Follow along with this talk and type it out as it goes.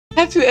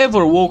Have you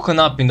ever woken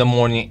up in the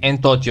morning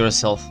and thought to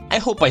yourself, I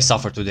hope I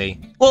suffer today?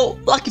 Well,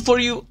 lucky for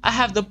you, I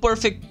have the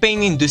perfect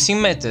pain-inducing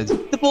method.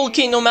 The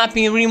volcano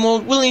mapping in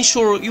RimWorld will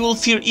ensure you will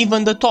fear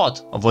even the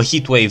thought of a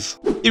heat wave.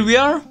 Here we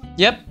are.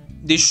 Yep,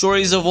 this sure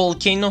is a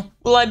volcano.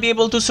 Will I be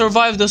able to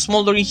survive the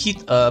smoldering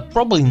heat?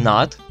 Probably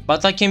not.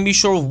 But I can be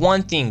sure of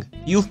one thing,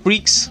 you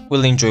freaks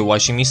will enjoy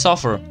watching me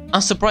suffer.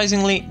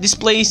 Unsurprisingly, this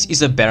place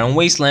is a barren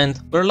wasteland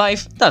where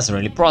life doesn't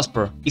really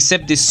prosper,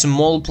 except this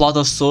small plot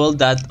of soil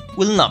that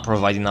will not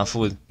provide enough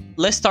food.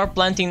 Let's start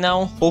planting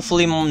now,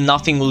 hopefully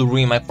nothing will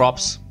ruin my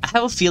crops. I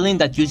have a feeling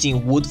that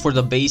using wood for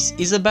the base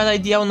is a bad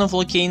idea on a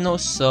volcano,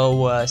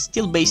 so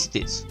still base it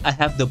is. I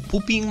have the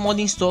pooping mod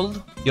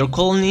installed. Your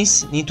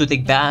colonies need to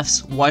take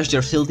baths, wash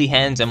their filthy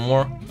hands and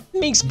more.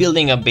 Makes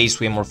building a base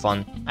way more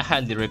fun. I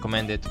highly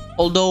recommend it.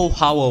 Although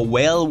how a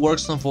well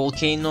works on a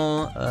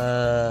volcano,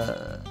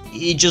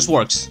 it just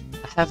works.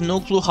 I have no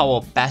clue how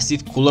a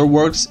passive cooler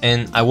works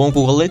and I won't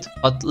Google it,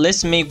 but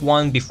let's make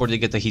one before they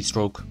get a heat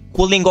stroke.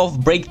 Cooling off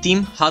break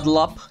team, huddle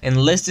up and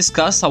let's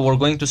discuss how we're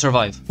going to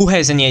survive. Who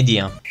has any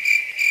idea?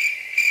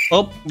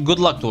 Oh, good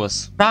luck to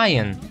us.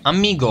 Ryan,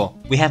 amigo,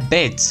 we have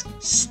beds.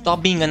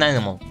 Stop being an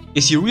animal.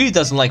 Yes, he really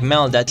doesn't like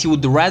Mel that he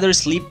would rather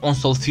sleep on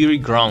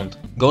sulfuric ground.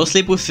 Go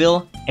sleep with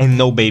Phil and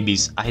no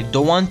babies. I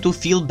don't want to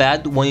feel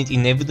bad when it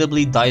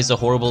inevitably dies a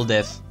horrible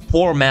death.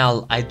 Poor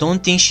Mal, I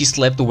don't think she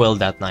slept well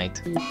that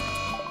night.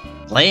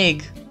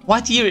 Plague?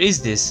 What year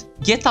is this?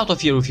 Get out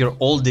of here with your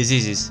old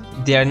diseases.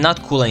 They are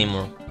not cool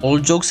anymore. All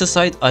jokes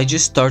aside, I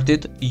just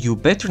started. You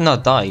better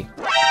not die.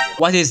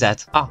 What is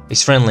that? Ah,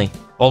 it's friendly.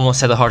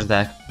 Almost had a heart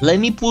attack. Let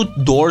me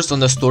put doors on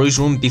the storage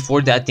room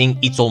before that thing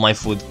eats all my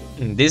food.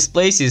 This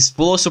place is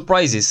full of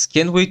surprises.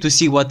 Can't wait to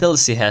see what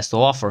else it has to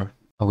offer.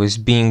 I was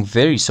being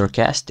very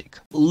sarcastic.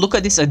 Look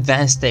at this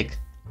advanced tech.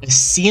 A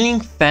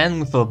ceiling fan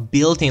with a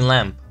built-in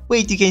lamp.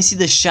 Wait, you can see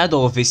the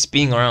shadow of it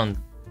spinning around.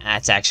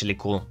 That's actually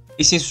cool.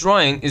 It seems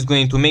Ryan is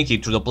going to make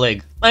it through the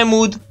plague. My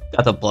mood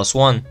got a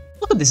 +1.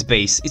 Look at this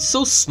base. It's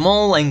so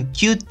small and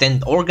cute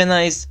and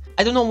organized.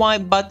 I don't know why,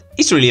 but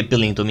it's really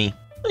appealing to me.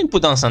 Let me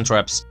put down some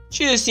traps,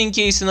 just in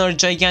case another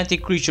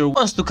gigantic creature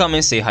wants to come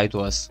and say hi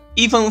to us.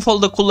 Even with all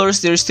the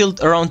coolers, there's still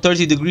around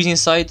 30 degrees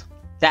inside.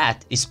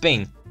 That is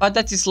pain. But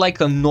that is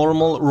like a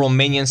normal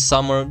Romanian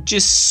summer,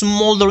 just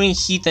smoldering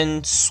heat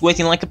and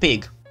sweating like a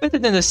pig. Better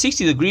than the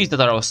 60 degrees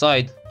that are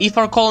outside. If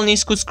our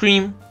colonies could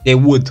scream, they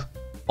would.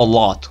 A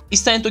lot.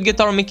 It's time to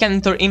get our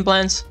mechanical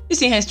implants. This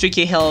thing has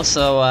 3k health,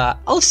 so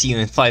I'll see you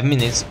in 5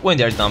 minutes when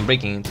they're done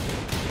breaking it.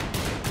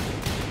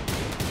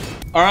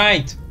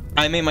 Alright,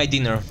 I made my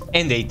dinner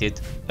and ate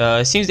it.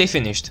 Since they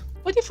finished.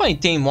 What if I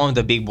tame one of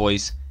the big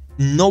boys?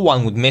 No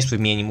one would mess with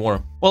me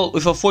anymore. Well,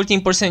 with a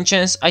 14%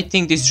 chance, I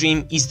think this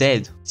dream is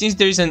dead. Since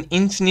there is an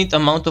infinite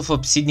amount of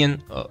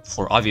obsidian,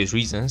 for obvious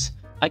reasons,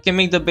 I can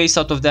make the base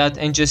out of that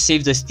and just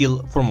save the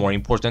steel for more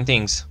important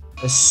things.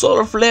 A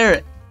solar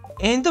flare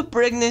and a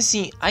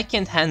pregnancy. I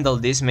can't handle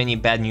this many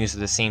bad news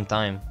at the same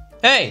time.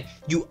 Hey,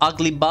 you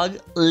ugly bug,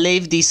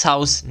 leave this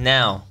house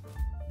now.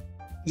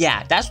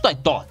 Yeah, that's what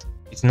I thought.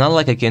 It's not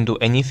like I can do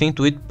anything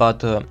to it, but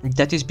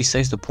that is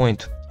besides the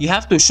point. You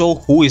have to show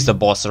who is the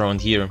boss around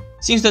here.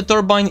 Since the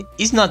turbine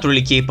is not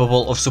really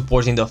capable of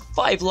supporting the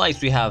 5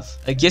 lights we have,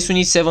 I guess we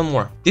need 7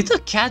 more. Did the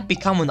cat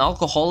become an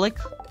alcoholic?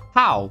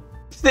 How?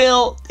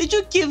 Phil, did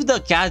you give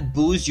the cat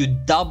booze, you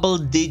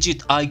double-digit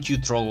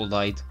IQ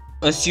troglodyte?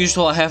 As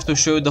usual, I have to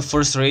show you the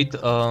first raid.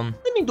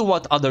 Let me do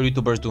what other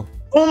YouTubers do.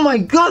 Oh my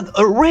god,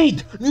 a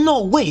raid!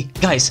 No way!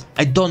 Guys,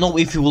 I don't know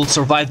if you will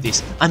survive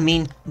this. I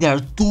mean, there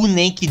are 2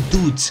 naked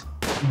dudes.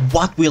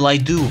 What will I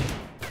do?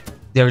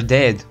 They're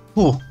dead.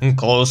 Ooh,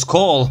 close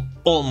call.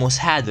 Almost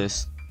had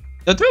us.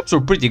 The traps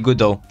were pretty good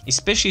though,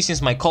 especially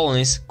since my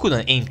colonists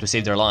couldn't aim to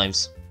save their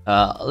lives.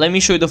 Let me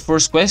show you the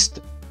first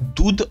quest.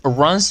 Dude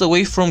runs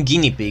away from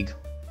guinea pig.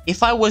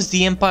 If I was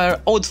the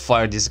Empire, I would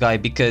fire this guy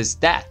because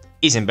that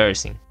is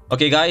embarrassing.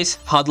 Okay guys,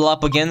 huddle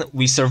up again.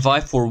 We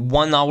survived for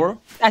 1 hour.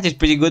 That is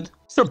pretty good.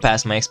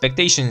 Surpassed my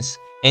expectations.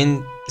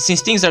 And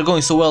since things are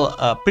going so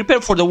well,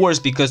 prepare for the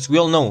worst because we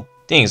all know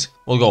things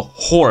will go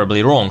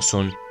horribly wrong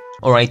soon.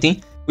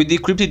 Alrighty, we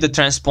decrypted the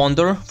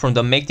transponder from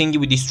the mech thingy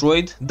we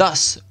destroyed,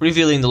 thus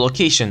revealing the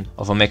location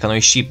of a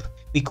mechanoid ship.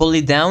 We call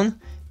it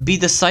down,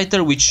 beat the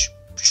sighter, which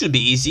should be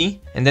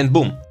easy, and then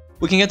boom.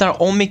 We can get our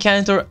own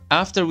mechanitor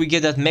after we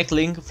get that mech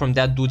link from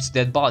that dude's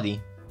dead body.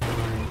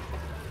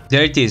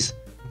 There it is.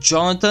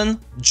 Jonathan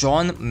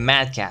John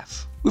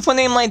Madcalf. With a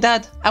name like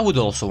that, I would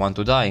also want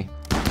to die.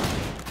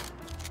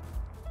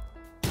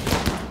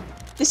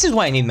 This is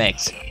why I need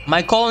mechs.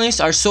 My colonists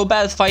are so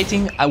bad at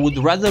fighting, I would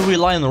rather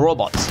rely on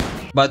robots.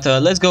 But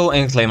let's go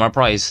and claim our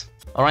prize.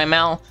 Alright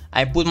Mal,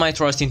 I put my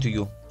trust into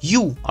you.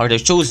 You are the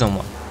chosen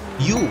one.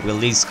 You will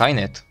lead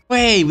Skynet.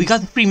 Hey, we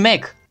got a free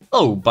mech.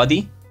 Oh,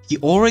 buddy. He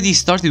already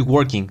started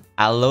working.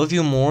 I love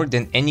you more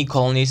than any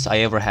colonist I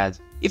ever had.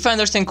 If I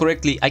understand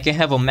correctly, I can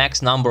have a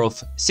max number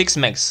of 6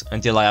 mechs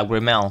until I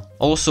upgrade Mal.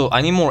 Also,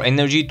 I need more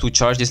energy to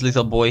charge this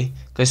little boy,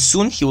 cause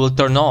soon he will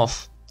turn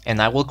off.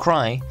 and I will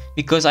cry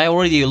because I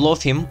already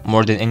love him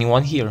more than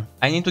anyone here.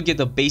 I need to get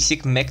the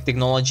basic mech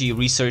technology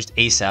researched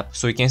ASAP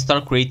so we can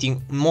start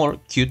creating more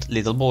cute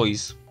little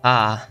boys.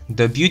 Ah,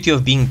 the beauty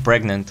of being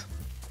pregnant.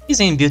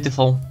 Isn't it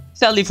beautiful?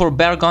 Sadly for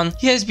Bergon,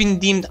 he has been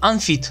deemed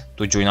unfit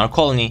to join our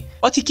colony,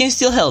 but he can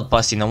still help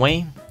us in a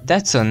way.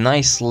 That's a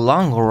nice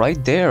lung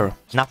right there.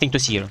 Nothing to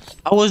see here.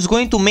 I was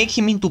going to make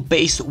him into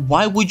paste.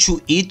 Why would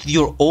you eat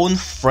your own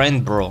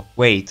friend, bro?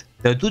 Wait,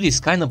 the dude is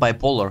kinda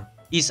bipolar.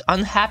 He's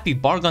unhappy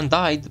Bargon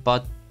died,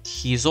 but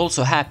he's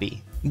also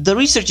happy. The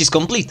research is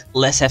complete.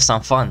 Let's have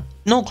some fun.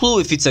 No clue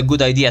if it's a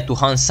good idea to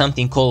hunt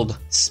something called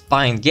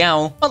Spined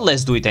Gao, but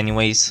let's do it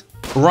anyways.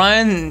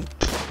 Ryan...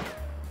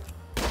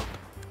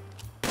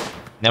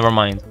 Never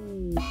mind.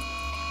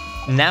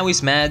 Now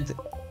he's mad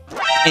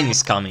and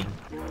he's coming.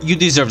 You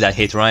deserve that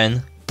hit,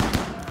 Ryan.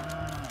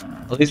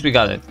 At least we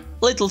got it.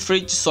 Little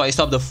fridge, so I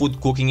stopped the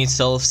food cooking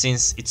itself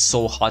since it's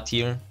so hot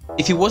here.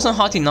 If it wasn't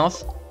hot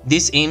enough,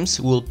 these imps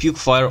will puke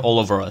fire all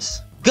over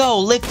us. Go,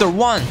 Lifter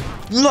 1!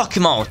 Knock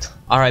him out!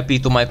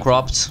 RIP to my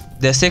crops.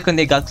 The second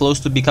they got close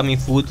to becoming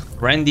food,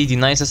 Randy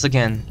denies us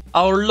again.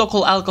 Our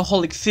local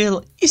alcoholic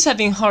Phil is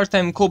having a hard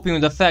time coping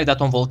with the fact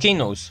that on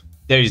volcanoes,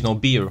 there is no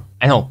beer.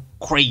 I know,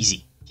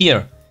 crazy.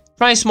 Here,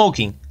 try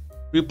smoking.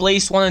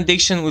 Replace one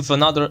addiction with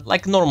another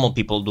like normal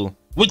people do.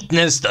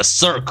 Witness the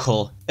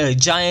circle, a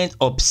giant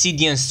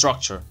obsidian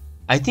structure.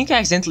 I think I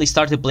accidentally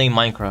started playing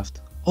Minecraft.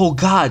 Oh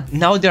god,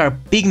 now there are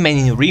big men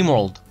in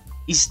RimWorld.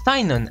 Is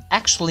Tynan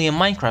actually a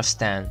Minecraft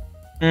stan?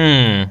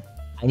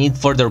 I need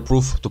further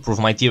proof to prove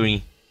my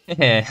theory.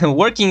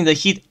 Working in the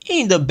heat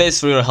ain't the best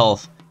for your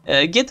health.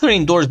 Get her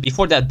indoors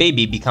before that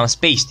baby becomes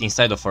paste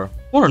inside of her.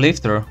 Poor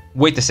Lifter.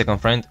 Wait a second,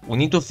 friend. We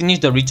need to finish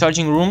the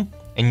recharging room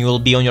and you will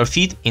be on your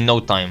feet in no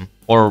time.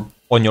 Or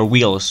on your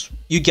wheels.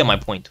 You get my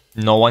point.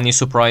 No one is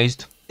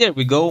surprised. There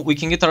we go, we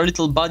can get our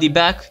little buddy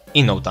back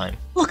in no time.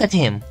 Look at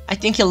him, I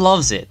think he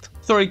loves it.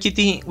 Sorry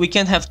kitty, we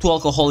can't have two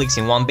alcoholics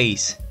in one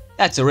base.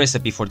 That's a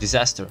recipe for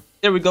disaster.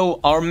 There we go,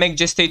 our mech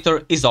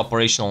gestator is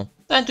operational.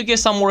 Time to get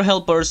some more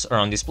helpers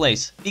around this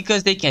place,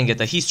 because they can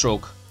get a heat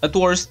stroke. At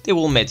worst, they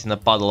will melt in a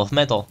puddle of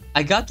metal.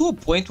 I got to a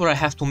point where I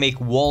have to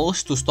make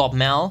walls to stop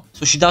Mal,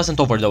 so she doesn't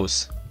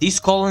overdose. These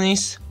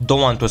colonies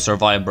don't want to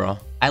survive, bro.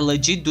 I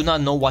legit do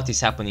not know what is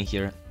happening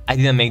here. I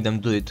didn't make them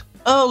do it.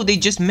 Oh, they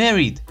just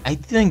married. I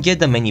didn't get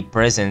them any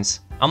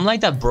presents. I'm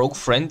like that broke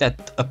friend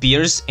that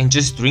appears and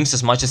just drinks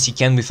as much as he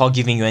can without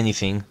giving you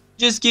anything.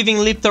 Just giving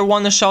Lifter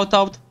 1 a shout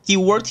out. He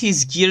worked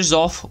his gears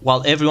off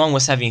while everyone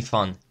was having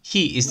fun.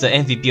 He is the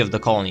MVP of the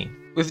colony.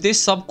 With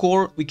this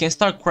subcore, we can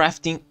start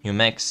crafting new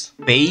mechs.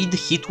 Paid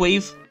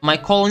heatwave? My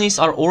colonies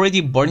are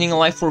already burning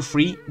alive for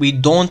free. We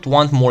don't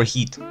want more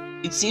heat.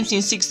 It seems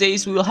in 6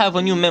 days we will have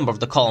a new member of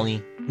the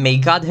colony. May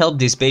God help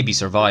this baby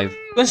survive.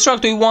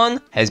 Constructoid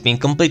 1 has been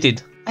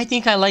completed. I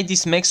think I like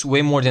these mechs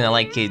way more than I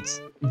like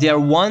kids. They are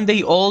 1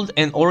 day old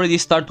and already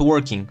start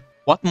working.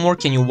 What more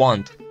can you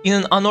want? In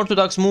an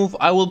unorthodox move,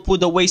 I will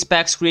put the waste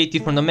packs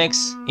created from the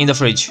mechs in the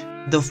fridge.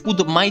 The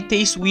food might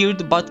taste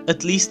weird, but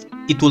at least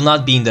it will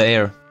not be in the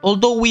air.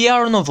 Although we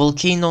are on a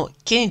volcano,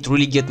 can it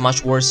really get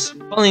much worse?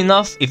 Funnily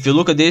enough, if you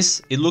look at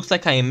this, it looks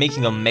like I am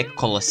making a mech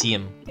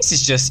coliseum. This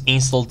is just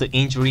insult to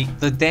injury.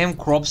 The damn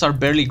crops are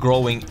barely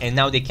growing and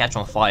now they catch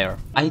on fire.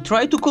 I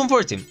tried to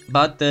convert him,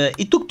 but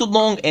it took too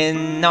long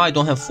and now I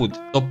don't have food.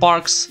 So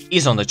Parks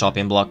is on the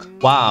chopping block.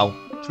 Wow,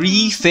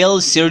 3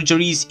 failed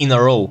surgeries in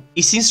a row.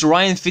 It seems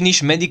Ryan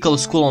finished medical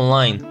school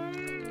online.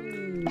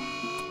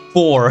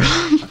 4.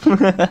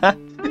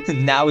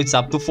 Now it's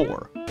up to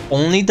 4.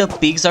 Only the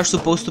pigs are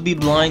supposed to be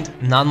blind,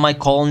 not my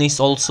colonies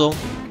also.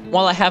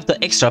 While I have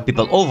the extra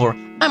people over,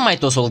 I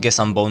might also get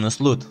some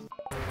bonus loot.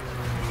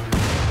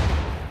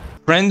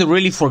 Friend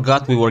really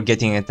forgot we were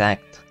getting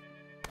attacked.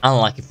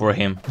 Unlucky for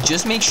him.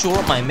 Just make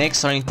sure my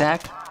mechs are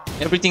intact,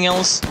 everything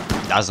else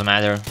doesn't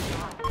matter.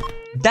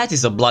 That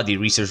is a bloody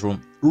research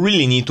room.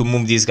 Really need to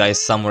move these guys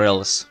somewhere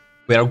else.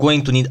 We are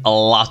going to need a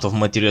lot of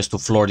materials to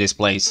floor this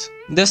place.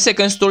 The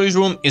second storage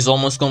room is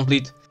almost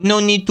complete. No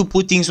need to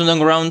put things on the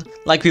ground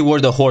like we were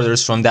the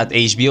hoarders from that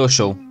HBO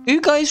show. Do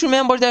you guys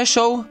remember that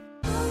show?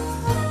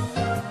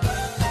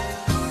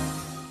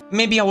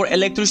 Maybe our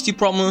electricity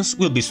problems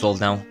will be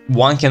solved now.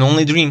 One can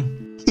only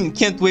dream.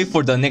 Can't wait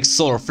for the next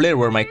solar flare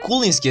where my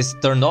coolings gets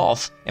turned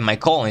off and my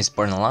colonies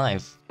burn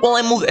alive. While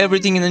I move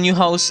everything in the new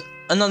house,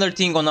 another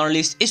thing on our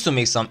list is to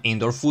make some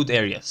indoor food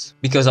areas.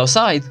 Because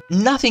outside,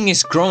 nothing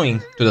is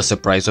growing, to the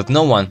surprise of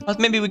no one. But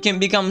maybe we can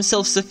become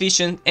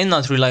self-sufficient and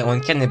not rely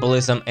on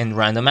cannibalism and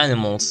random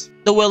animals.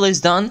 The well is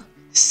done,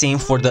 same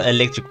for the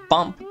electric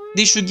pump.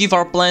 This should give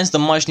our plants the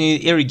much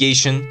needed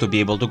irrigation to be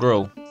able to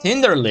grow.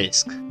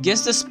 Tinderlisk.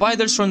 Guess the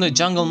spiders from the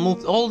jungle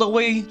moved all the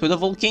way to the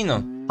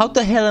volcano. How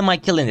the hell am I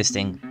killing this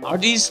thing? Are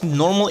these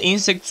normal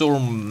insects or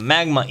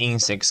magma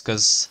insects?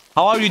 Cause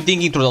how are you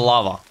digging through the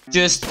lava?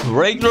 Just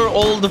regular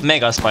old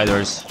mega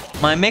spiders.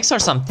 My mechs are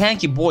some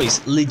tanky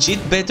boys,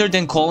 legit better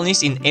than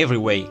colonies in every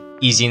way.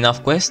 Easy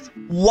enough quest?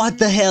 What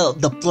the hell?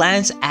 The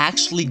plants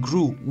actually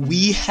grew.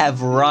 We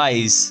have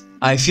rice.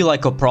 I feel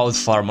like a proud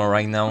farmer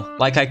right now.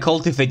 Like I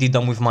cultivated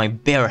them with my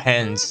bare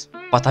hands.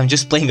 but I'm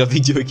just playing a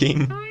video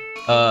game.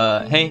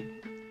 Hey,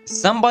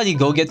 somebody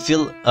go get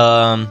Phil.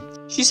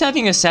 She's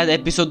having a sad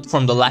episode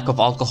from the lack of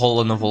alcohol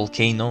on a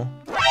volcano.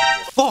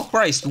 Oh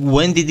Christ,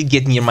 when did it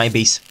get near my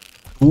base?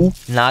 Do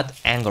not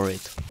anger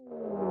it.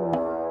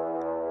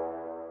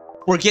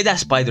 Forget that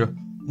spider.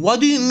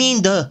 What do you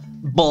mean the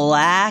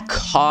black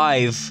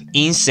hive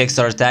insects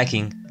are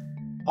attacking?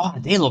 Oh,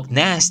 they look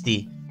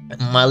nasty.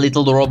 My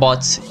little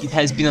robots, it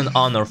has been an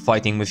honor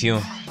fighting with you.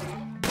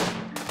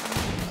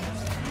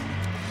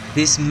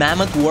 This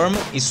mammoth worm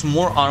is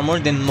more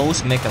armored than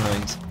most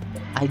mechanoids.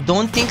 I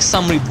don't think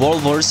some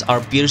revolvers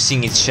are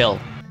piercing its shell.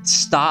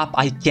 Stop,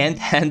 I can't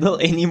handle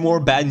any more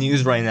bad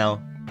news right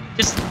now.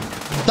 Just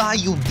die,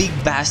 you big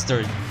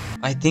bastard.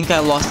 I think I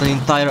lost an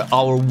entire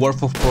hour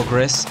worth of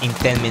progress in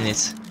 10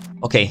 minutes.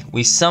 Okay,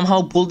 we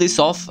somehow pulled this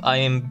off. I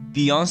am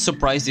beyond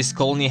surprised this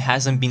colony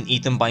hasn't been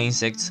eaten by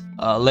insects.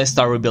 Let's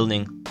start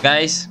rebuilding.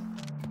 Guys,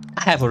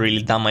 I have a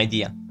really dumb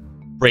idea.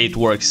 Pray it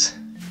works.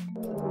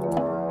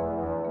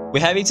 We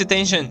have its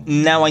attention.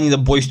 Now I need the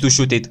boys to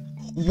shoot it.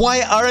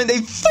 Why aren't they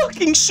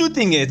fucking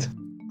shooting it?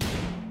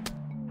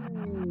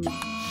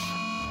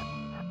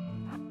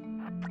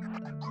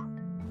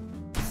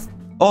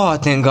 Oh,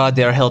 thank God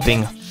they're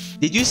helping.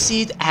 Did you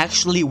see it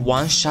actually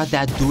one-shot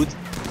that dude?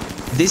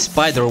 This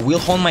spider will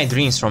haunt my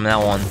dreams from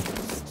now on.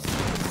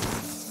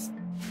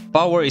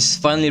 Power is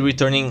finally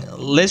returning.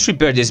 Let's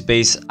repair this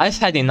base. I've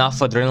had enough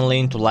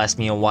adrenaline to last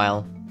me a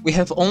while. We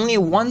have only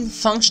one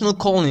functional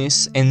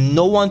colonist and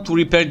no one to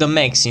repair the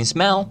mech since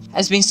Mal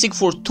has been sick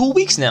for 2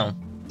 weeks now.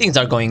 Things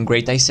are going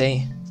great, I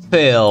say.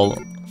 Phil,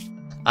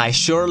 I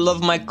sure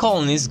love my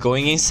colonists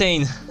going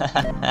insane.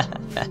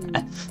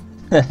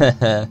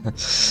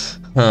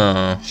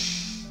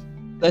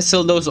 Let's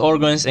sell those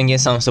organs and get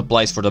some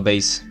supplies for the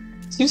base.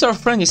 Seems our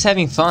friend is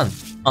having fun,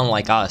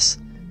 unlike us.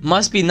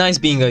 Must be nice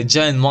being a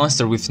giant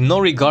monster with no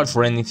regard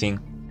for anything.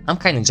 I'm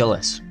kinda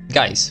jealous.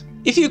 Guys,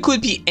 if you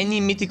could be any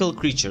mythical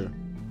creature,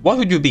 what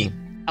would you be?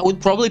 I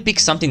would probably pick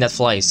something that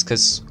flies,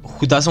 cause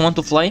who doesn't want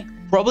to fly?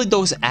 Probably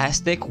those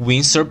Aztec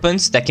wind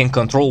serpents that can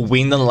control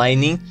wind and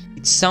lightning.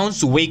 It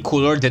sounds way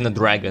cooler than a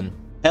dragon.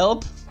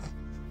 Help?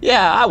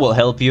 Yeah, I will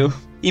help you.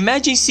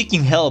 Imagine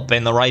seeking help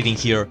and arriving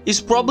here.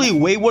 It's probably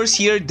way worse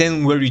here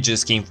than where you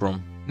just came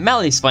from.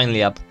 Mal is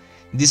finally up.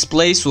 This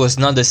place was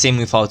not the same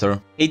without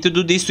her. Hate to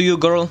do this to you,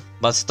 girl,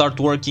 but start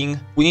working.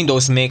 We need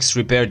those mechs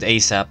repaired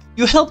ASAP.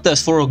 You helped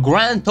us for a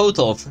grand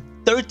total of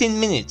 13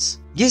 minutes.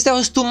 Guess that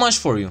was too much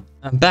for you.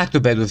 I'm back to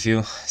bed with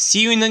you.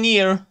 See you in a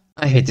year.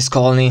 I hate this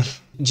colony.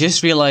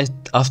 Just realized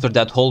after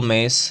that whole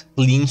mess,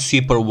 Clean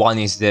Sweeper 1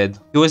 is dead.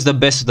 He was the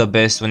best of the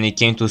best when it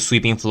came to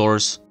sweeping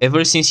floors.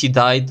 Ever since he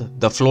died,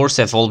 the floors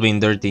have all been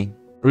dirty.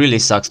 Really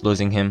sucks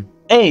losing him.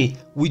 Hey,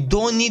 we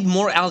don't need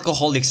more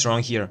alcoholics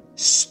around here.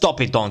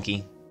 Stop it,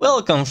 donkey.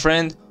 Welcome,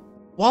 friend.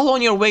 While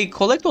on your way,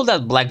 collect all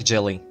that black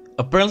jelly.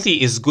 Apparently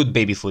it's good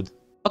baby food.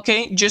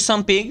 Okay, just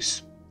some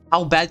pigs.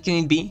 How bad can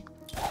it be?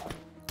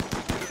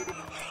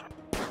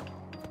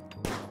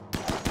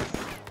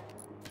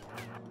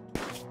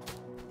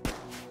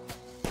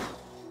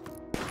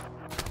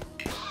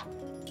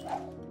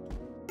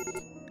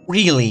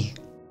 Really?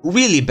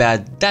 Really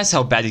bad. That's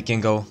how bad it can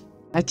go.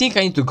 I think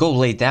I need to go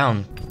lay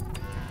down.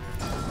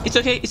 It's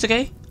okay, it's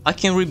okay. I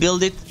can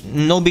rebuild it.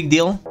 No big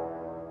deal.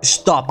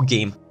 Stop,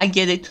 game. I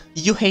get it.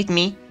 You hate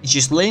me.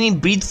 Just let me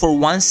breathe for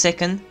 1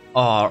 second.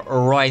 Oh,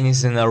 Ryan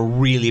is in a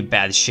really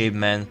bad shape,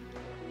 man.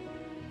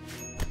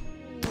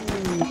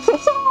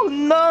 Oh,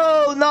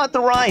 no, not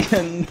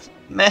Ryan.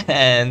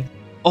 Man.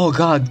 Oh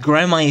god,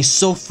 Grandma is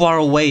so far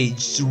away,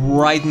 just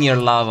right near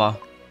lava.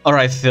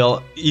 Alright,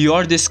 Phil, you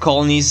are this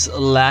colony's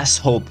last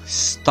hope.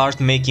 Start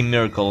making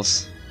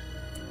miracles.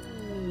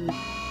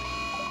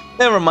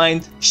 Never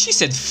mind, she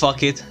said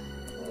fuck it.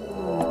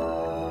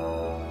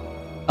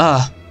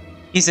 Ah,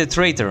 he's a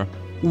traitor.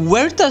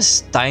 Where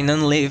does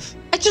Tynan live?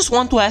 I just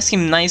want to ask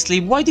him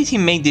nicely, why did he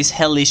make this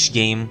hellish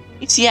game?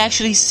 Is he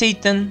actually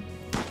Satan?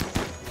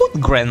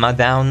 Put Grandma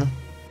down.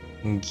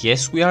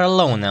 Guess we are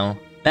alone now.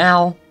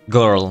 Mal,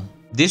 girl,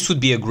 this would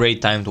be a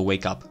great time to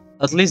wake up.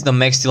 At least the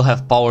mechs still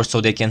have power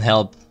so they can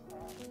help.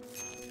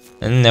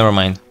 Never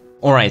mind.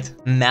 Alright,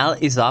 Mal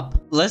is up.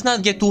 Let's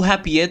not get too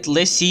happy yet.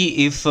 Let's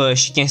see if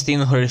she can stay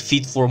on her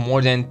feet for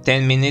more than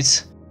 10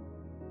 minutes.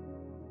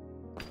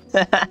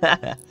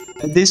 At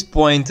this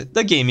point,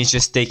 the game is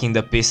just taking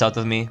the piss out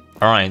of me.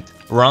 Alright,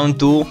 round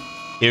 2.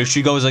 Here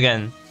she goes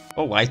again.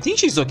 Oh, I think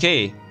she's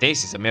okay.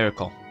 This is a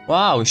miracle.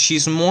 Wow,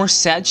 she's more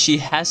sad she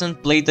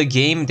hasn't played the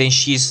game than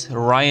she's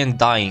Ryan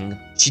dying.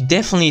 She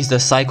definitely is the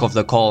psycho of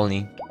the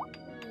colony.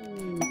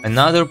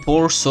 Another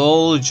poor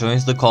soul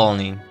joins the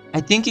colony.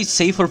 I think it's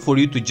safer for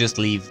you to just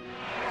leave.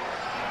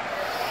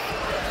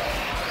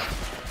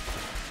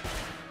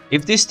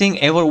 If this thing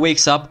ever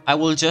wakes up, I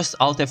will just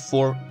Alt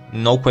F4,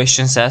 no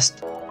questions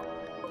asked.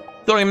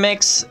 Sorry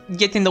mechs,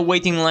 get in the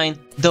waiting line.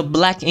 The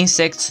black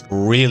insects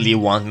really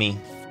want me.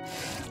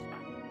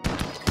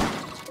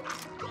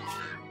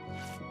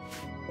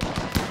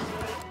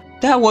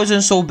 That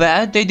wasn't so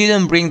bad, they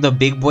didn't bring the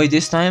big boy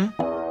this time.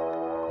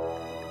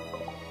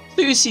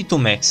 So you you see two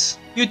mechs.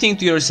 You think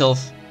to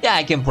yourself, yeah,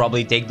 I can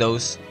probably take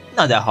those.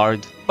 Not that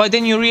hard. But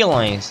then you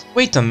realize,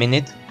 wait a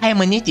minute, I am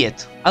an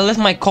idiot. I left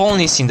my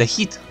colonists in the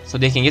heat so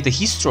they can get a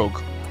heat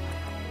stroke.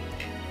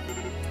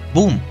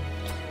 Boom.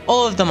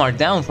 All of them are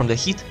down from the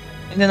heat,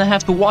 and then I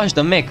have to watch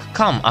the mech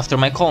come after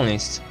my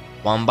colonists,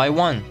 one by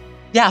one.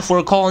 Yeah, for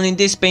a colony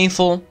this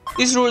painful,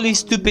 this really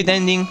stupid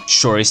ending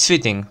sure is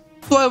fitting.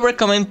 So I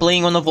recommend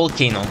playing on a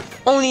volcano,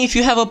 only if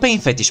you have a pain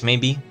fetish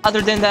maybe.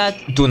 Other than that,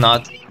 do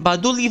not,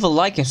 but do leave a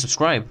like and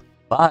subscribe.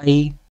 Bye!